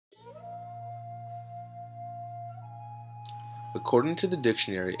According to the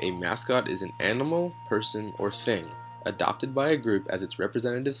dictionary, a mascot is an animal, person, or thing adopted by a group as its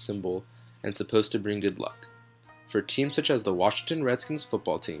representative symbol and supposed to bring good luck. For teams such as the Washington Redskins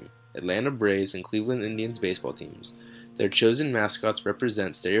football team, Atlanta Braves, and Cleveland Indians baseball teams, their chosen mascots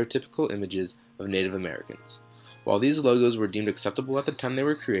represent stereotypical images of Native Americans. While these logos were deemed acceptable at the time they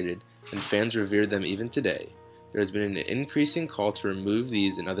were created, and fans revere them even today, there has been an increasing call to remove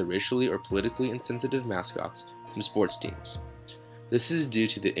these and other racially or politically insensitive mascots from sports teams. This is due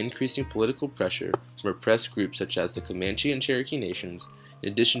to the increasing political pressure from oppressed groups such as the Comanche and Cherokee Nations,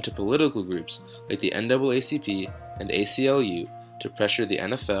 in addition to political groups like the NAACP and ACLU to pressure the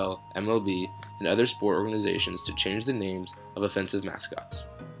NFL, MLB, and other sport organizations to change the names of offensive mascots.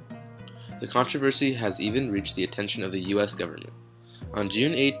 The controversy has even reached the attention of the U.S. government. On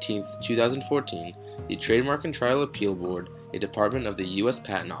June 18, 2014, the Trademark and Trial Appeal Board, a department of the U.S.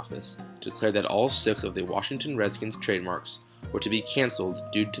 Patent Office, declared that all 6 of the Washington Redskins trademarks were to be canceled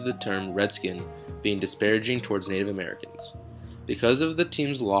due to the term Redskin being disparaging towards Native Americans. Because of the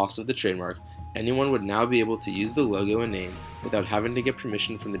team's loss of the trademark, anyone would now be able to use the logo and name without having to get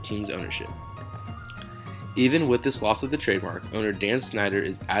permission from the team's ownership. Even with this loss of the trademark, owner Dan Snyder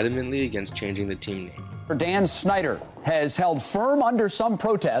is adamantly against changing the team name. Dan Snyder has held firm under some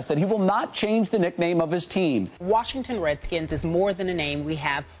protest that he will not change the nickname of his team. Washington Redskins is more than a name we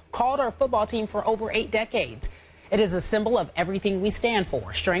have called our football team for over 8 decades. It is a symbol of everything we stand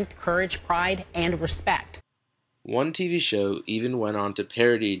for: strength, courage, pride, and respect. One TV show even went on to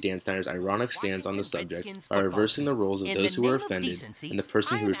parody Dan Snyder's ironic stance on the subject by reversing the roles of those who were offended and the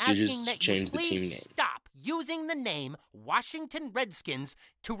person who refuses to change the team name. Stop using the name Washington Redskins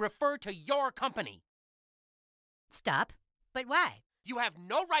to refer to your company. Stop? But why? You have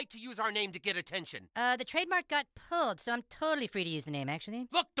no right to use our name to get attention. The trademark got pulled, so I'm totally free to use the name, actually.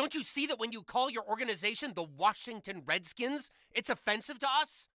 Look, don't you see that when you call your organization the Washington Redskins, it's offensive to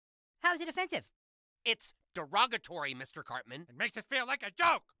us? How is it offensive? It's derogatory, Mr. Cartman. It makes us feel like a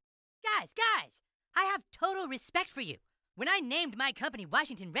joke. Guys, I have total respect for you. When I named my company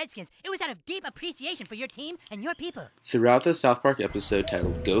Washington Redskins, it was out of deep appreciation for your team and your people. Throughout the South Park episode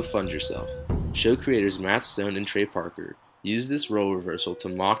titled Go Fund Yourself, show creators Matt Stone and Trey Parker use this role reversal to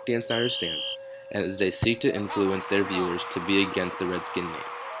mock Dan Snyder's stance as they seek to influence their viewers to be against the Redskin name.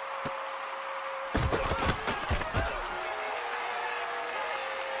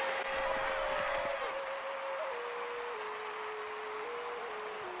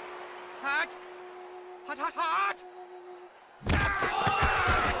 Hot! Hot, hot, hot!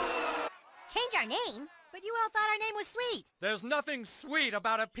 Change our name? But you all thought our name was sweet. There's nothing sweet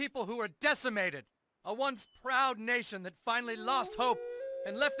about a people who were decimated. A once proud nation that finally lost hope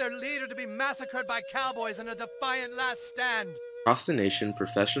and left their leader to be massacred by cowboys in a defiant last stand. Across the nation,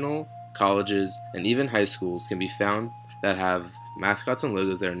 professional, colleges, and even high schools can be found that have mascots and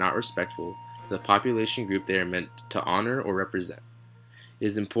logos that are not respectful to the population group they are meant to honor or represent. It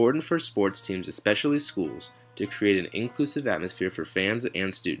is important for sports teams, especially schools, to create an inclusive atmosphere for fans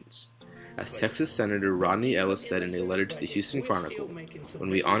and students. As Texas Senator Rodney Ellis said in a letter to the Houston Chronicle, "When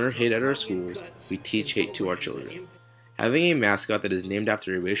we honor hate at our schools, we teach hate to our children." Having a mascot that is named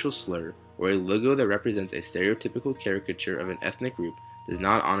after a racial slur or a logo that represents a stereotypical caricature of an ethnic group does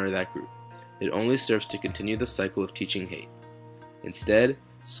not honor that group. It only serves to continue the cycle of teaching hate. Instead,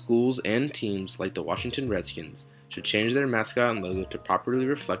 schools and teams like the Washington Redskins should change their mascot and logo to properly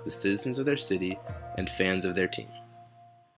reflect the citizens of their city and fans of their team.